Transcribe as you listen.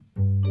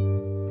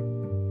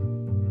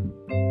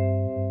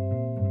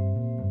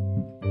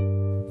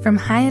From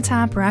high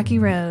atop Rocky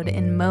Road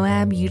in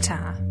Moab,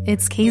 Utah,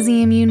 it's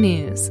KZMU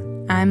News.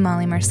 I'm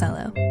Molly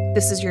Marcello.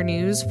 This is your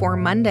news for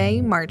Monday,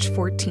 March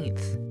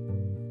 14th.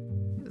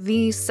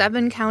 The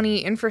 7-county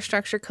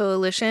infrastructure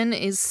coalition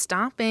is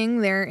stopping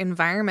their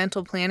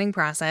environmental planning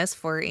process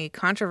for a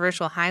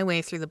controversial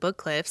highway through the Book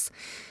Cliffs.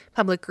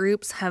 Public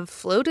groups have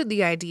floated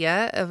the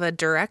idea of a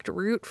direct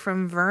route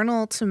from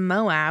Vernal to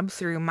Moab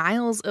through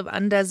miles of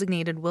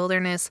undesignated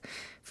wilderness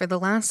for the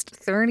last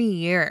 30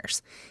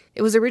 years.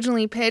 It was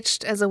originally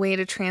pitched as a way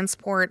to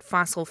transport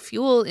fossil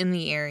fuel in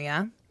the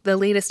area. The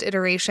latest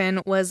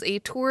iteration was a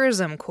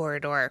tourism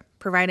corridor,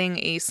 providing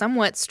a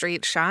somewhat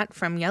straight shot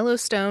from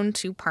Yellowstone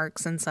to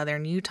parks in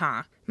southern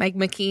Utah. Mike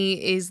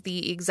McKee is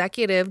the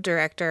executive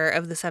director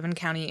of the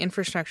 7-county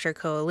infrastructure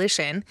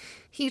coalition.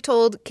 He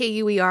told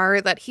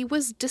KUER that he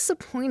was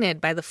disappointed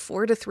by the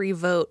 4-3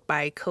 vote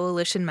by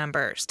coalition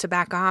members to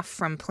back off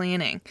from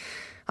planning.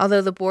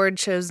 Although the board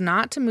chose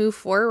not to move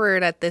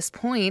forward at this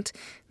point,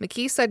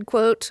 McKee said,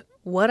 quote,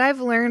 "What I've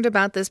learned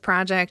about this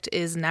project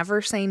is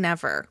never say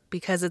never,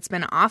 because it's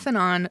been off and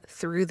on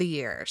through the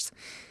years."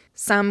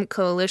 Some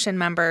coalition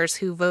members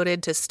who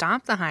voted to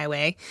stop the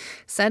highway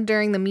said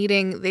during the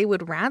meeting they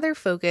would rather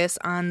focus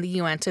on the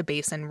Uinta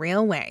Basin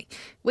Railway,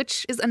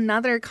 which is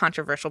another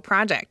controversial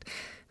project.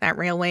 That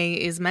railway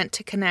is meant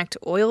to connect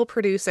oil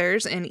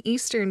producers in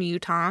eastern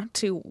Utah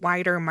to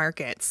wider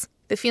markets.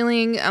 The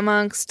feeling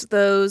amongst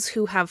those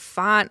who have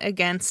fought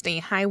against a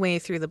highway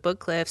through the Book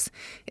Cliffs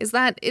is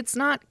that it's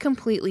not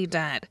completely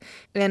dead.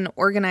 An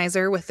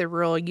organizer with the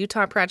Rural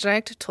Utah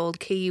Project told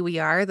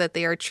KUER that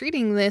they are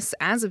treating this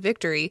as a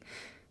victory,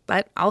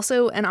 but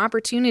also an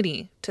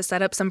opportunity to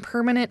set up some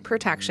permanent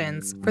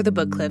protections for the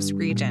Book Cliffs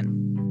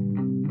region.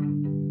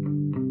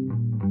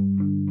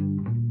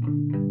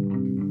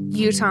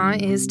 Utah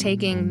is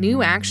taking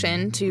new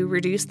action to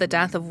reduce the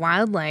death of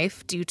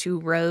wildlife due to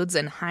roads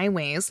and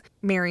highways.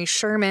 Mary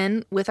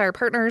Sherman, with our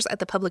partners at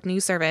the Public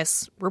News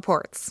Service,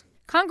 reports.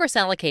 Congress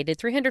allocated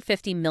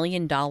 $350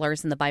 million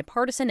in the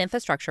bipartisan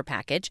infrastructure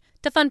package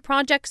to fund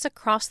projects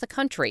across the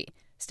country.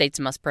 States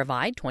must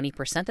provide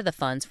 20% of the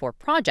funds for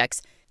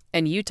projects,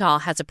 and Utah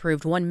has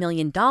approved $1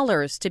 million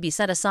to be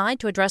set aside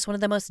to address one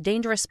of the most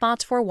dangerous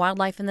spots for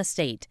wildlife in the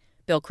state.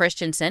 Bill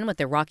Christensen with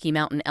the Rocky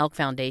Mountain Elk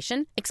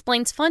Foundation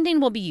explains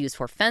funding will be used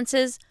for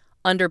fences,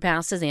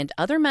 underpasses, and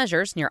other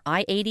measures near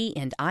I-80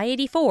 and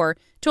I-84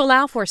 to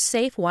allow for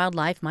safe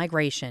wildlife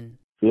migration.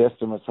 The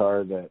estimates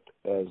are that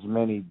as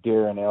many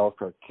deer and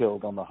elk are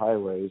killed on the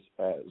highways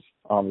as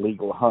on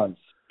legal hunts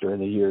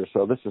during the year.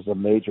 So this is a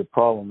major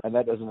problem, and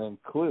that doesn't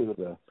include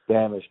the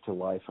damage to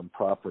life and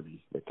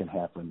property that can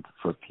happen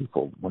for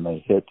people when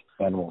they hit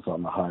animals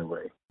on the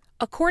highway.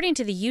 According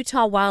to the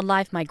Utah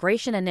Wildlife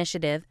Migration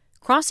Initiative,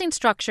 crossing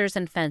structures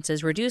and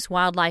fences reduce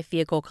wildlife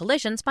vehicle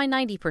collisions by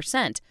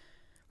 90%.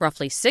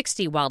 Roughly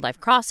 60 wildlife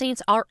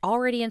crossings are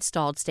already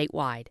installed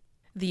statewide.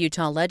 The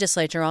Utah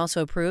legislature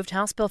also approved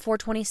House Bill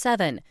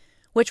 427,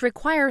 which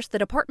requires the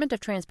Department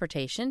of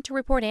Transportation to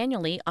report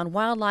annually on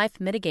wildlife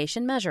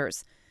mitigation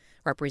measures.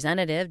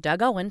 Representative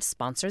Doug Owens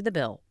sponsored the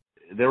bill.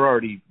 They're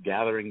already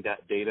gathering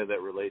that data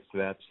that relates to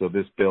that, so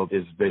this bill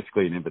is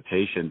basically an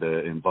invitation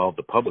to involve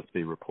the public.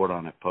 They report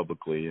on it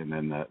publicly, and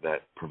then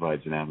that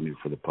provides an avenue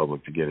for the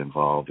public to get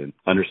involved in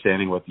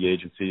understanding what the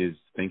agency is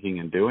thinking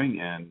and doing,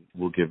 and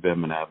we'll give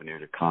them an avenue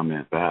to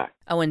comment back.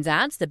 Owens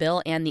adds the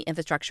bill and the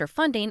infrastructure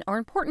funding are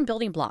important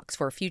building blocks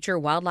for future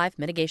wildlife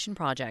mitigation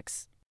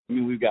projects. I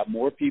mean, we've got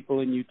more people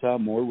in Utah,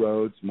 more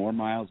roads, more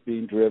miles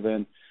being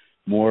driven,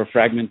 more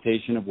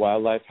fragmentation of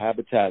wildlife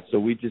habitat. So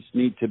we just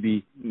need to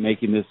be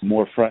making this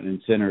more front and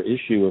center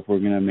issue if we're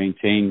going to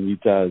maintain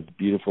Utah's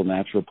beautiful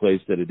natural place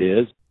that it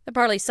is. The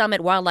Parley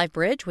Summit Wildlife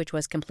Bridge, which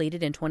was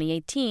completed in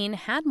 2018,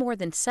 had more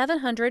than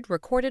 700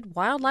 recorded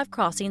wildlife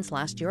crossings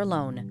last year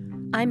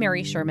alone. I'm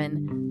Mary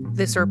Sherman.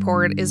 This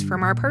report is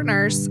from our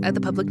partners at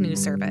the Public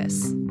News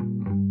Service.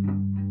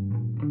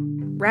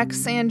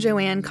 Rex and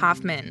Joanne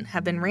Kaufman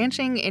have been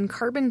ranching in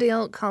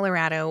Carbondale,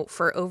 Colorado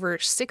for over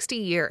 60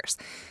 years.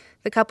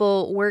 The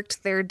couple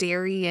worked their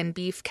dairy and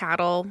beef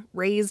cattle,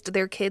 raised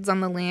their kids on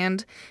the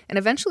land, and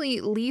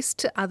eventually leased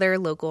to other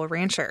local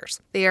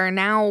ranchers. They are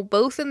now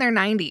both in their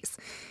 90s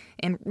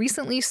and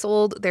recently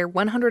sold their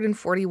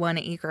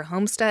 141-acre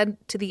homestead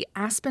to the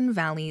Aspen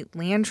Valley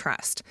Land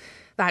Trust.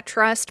 That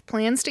trust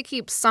plans to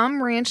keep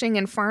some ranching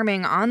and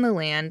farming on the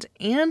land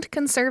and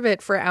conserve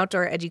it for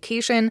outdoor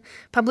education,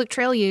 public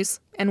trail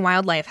use, and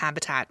wildlife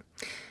habitat.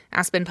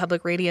 Aspen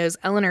Public Radio's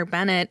Eleanor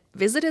Bennett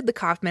visited the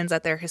Kaufmans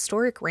at their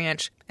historic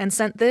ranch and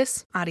sent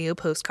this audio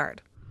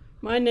postcard.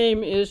 My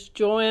name is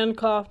Joanne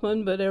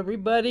Kaufman, but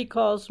everybody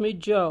calls me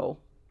Joe.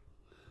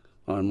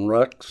 I'm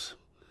Rex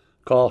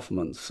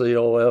Kaufman,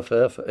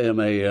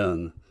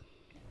 Coffman.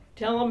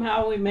 Tell them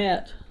how we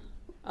met.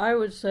 I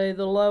would say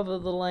the love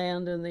of the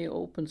land and the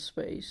open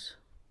space.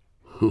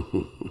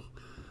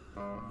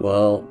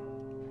 Well,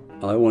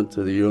 I went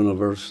to the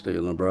University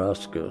of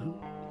Nebraska.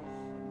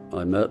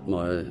 I met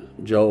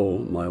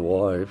my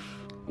wife,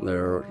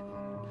 there.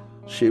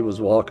 She was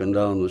walking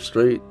down the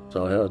street.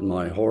 I had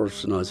my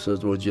horse and I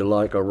said, "Would you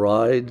like a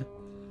ride?"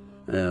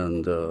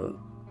 And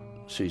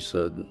she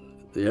said,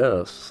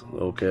 yes,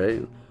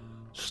 okay.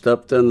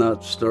 Stepped in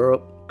that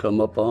stirrup,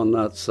 come up on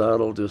that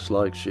saddle just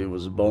like she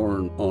was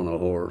born on a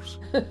horse.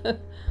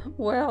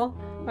 Well,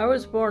 I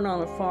was born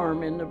on a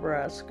farm in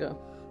Nebraska.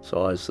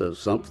 So I said,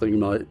 something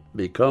might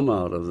become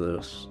out of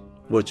this,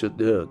 which it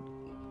did.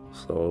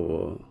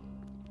 So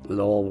it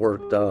all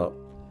worked out.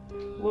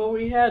 Well,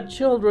 we had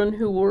children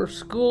who were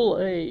school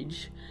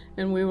age,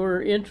 and we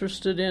were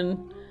interested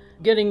in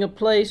getting a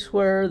place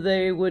where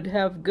they would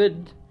have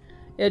good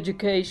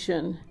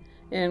education,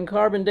 and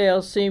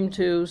Carbondale seemed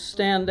to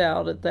stand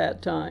out at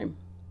that time.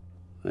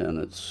 And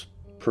it's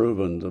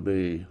proven to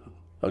be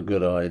a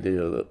good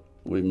idea that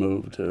we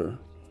moved here.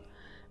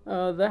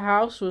 The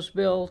house was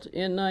built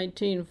in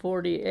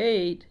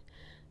 1948,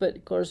 but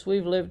of course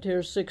we've lived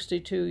here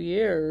 62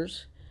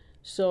 years,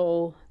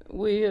 so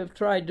we have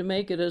tried to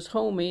make it as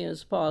homey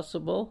as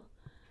possible.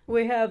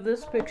 We have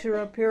this picture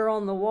up here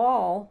on the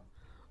wall.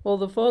 Well,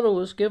 the photo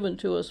was given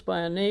to us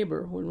by a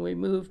neighbor when we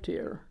moved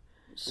here.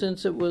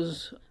 Since it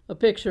was a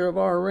picture of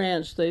our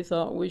ranch, they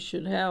thought we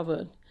should have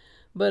it.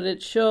 But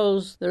it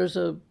shows there's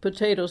a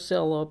potato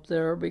cell up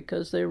there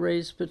because they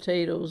raised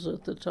potatoes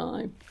at the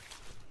time.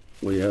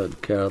 We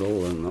had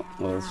cattle and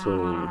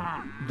also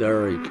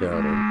dairy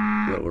cattle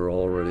that were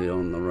already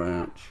on the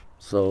ranch.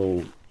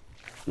 So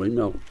we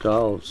milked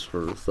cows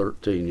for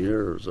 13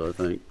 years, I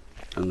think,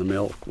 and the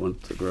milk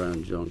went to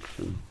Grand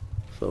Junction.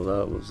 So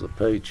that was a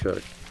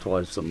paycheck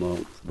twice a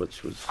month,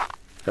 which was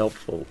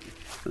helpful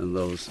in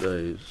those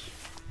days.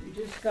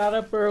 You just got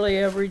up early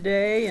every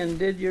day and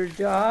did your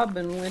job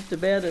and went to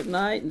bed at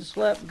night and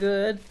slept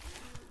good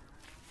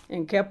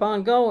and kept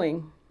on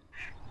going.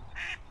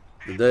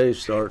 The day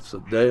starts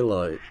at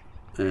daylight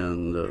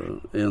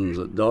and ends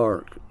at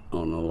dark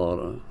on a lot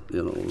of,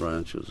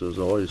 ranches. There's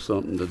always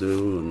something to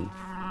do, and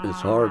it's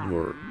hard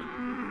work.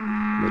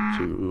 But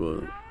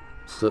you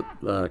sit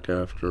back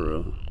after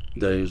a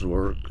day's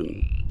work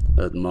and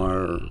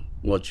admire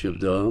what you've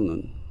done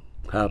and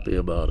happy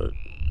about it.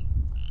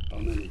 How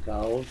many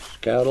cows,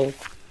 cattle?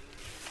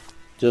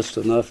 Just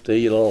enough to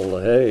eat all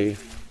the hay.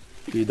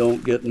 You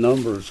don't get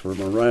numbers from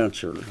a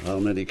rancher, how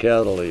many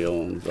cattle he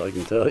owns, I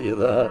can tell you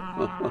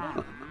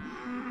that.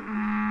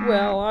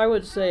 Well, I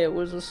would say it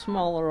was a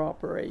smaller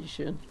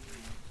operation.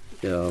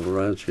 Yeah,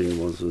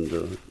 ranching wasn't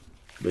a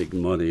big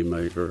money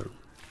maker.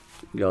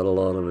 Got a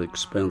lot of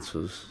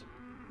expenses.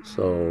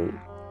 So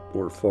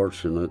we're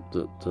fortunate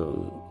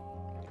that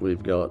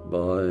we've got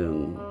by,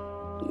 and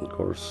of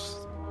course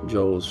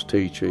Joe's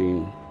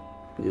teaching,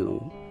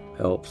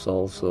 helps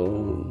also.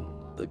 And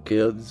the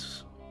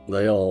kids,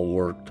 they all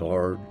worked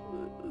hard,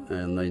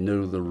 and they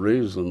knew the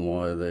reason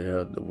why they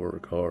had to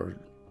work hard,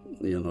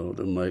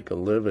 to make a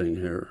living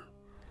here.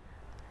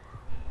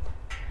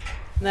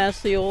 And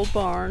that's the old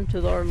barn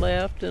to our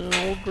left, and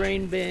an old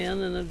grain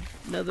bin and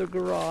another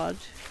garage.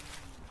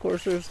 Of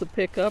course, there's the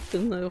pickup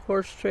and the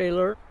horse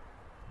trailer.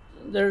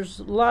 There's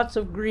lots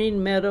of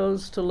green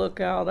meadows to look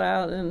out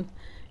at,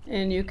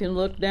 and you can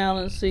look down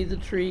and see the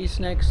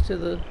trees next to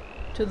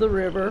the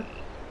river.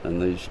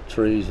 And these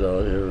trees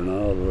out here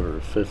now that are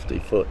 50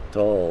 foot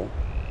tall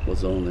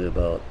was only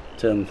about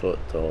 10 foot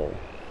tall.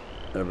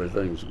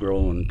 Everything's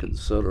growing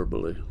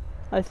considerably.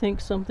 I think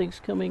something's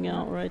coming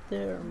out right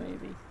there,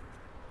 maybe.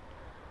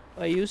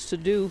 I used to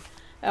do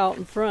out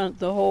in front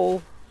the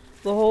whole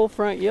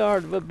front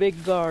yard of a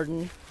big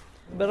garden,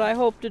 but I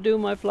hope to do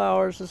my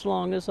flowers as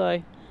long as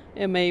I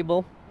am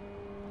able.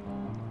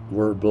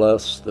 We're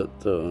blessed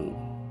that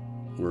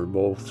we're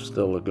both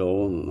still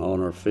going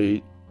on our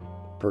feet.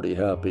 Pretty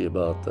happy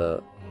about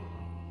that.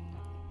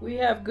 We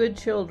have good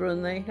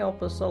children. They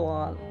help us a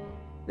lot.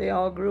 They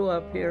all grew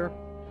up here.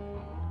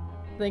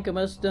 I think I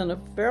must have done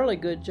a fairly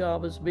good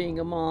job as being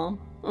a mom.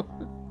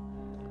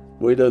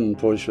 We didn't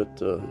push it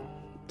to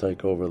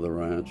take over the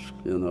ranch,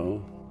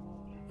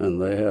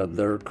 and they had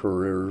their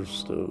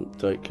careers to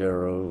take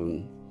care of,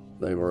 and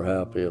they were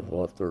happy with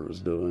what they was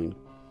doing.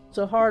 It's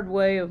a hard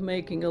way of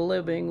making a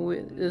living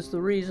is the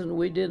reason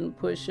we didn't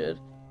push it.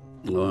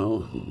 Well,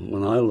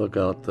 when I look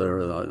out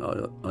there,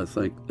 I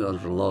think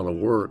there's a lot of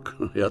work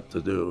yet to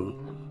do.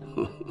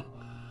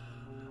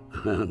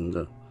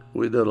 And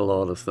we did a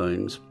lot of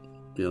things,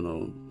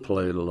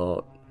 played a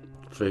lot,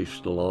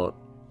 fished a lot,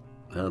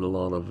 had a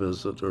lot of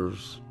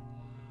visitors.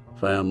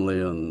 Family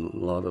and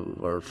a lot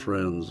of our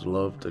friends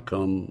loved to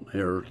come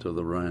here to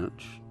the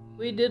ranch.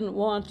 We didn't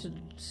want to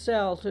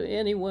sell to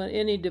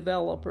any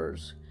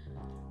developers.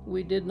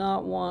 We did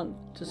not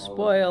want to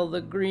spoil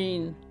the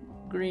green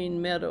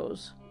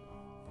meadows.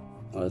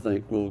 I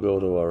think we'll go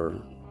to our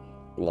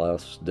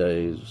last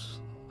days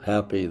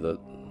happy that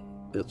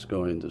it's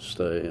going to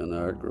stay in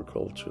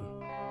agriculture.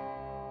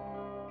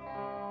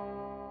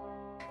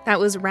 That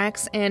was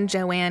Rex and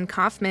Joanne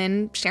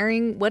Kaufman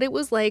sharing what it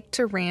was like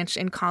to ranch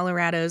in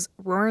Colorado's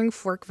Roaring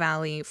Fork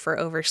Valley for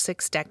over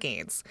 6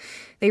 decades.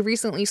 They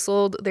recently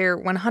sold their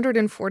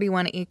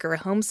 141-acre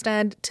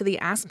homestead to the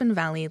Aspen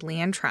Valley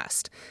Land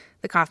Trust.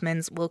 The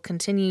Kaufmans will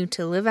continue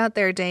to live out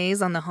their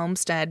days on the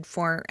homestead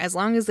for as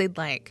long as they'd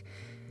like.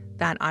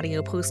 That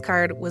audio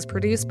postcard was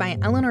produced by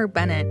Eleanor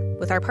Bennett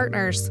with our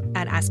partners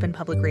at Aspen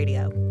Public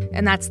Radio.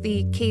 And that's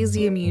the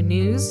KZMU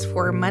News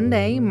for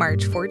Monday,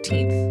 March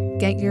 14th.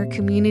 Get your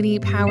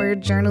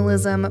community-powered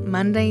journalism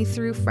Monday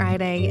through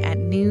Friday at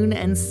noon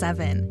and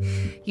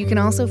 7. You can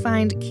also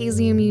find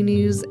KZMU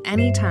News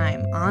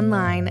anytime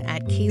online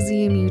at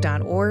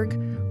kzmu.org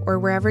or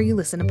wherever you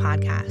listen to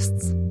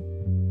podcasts.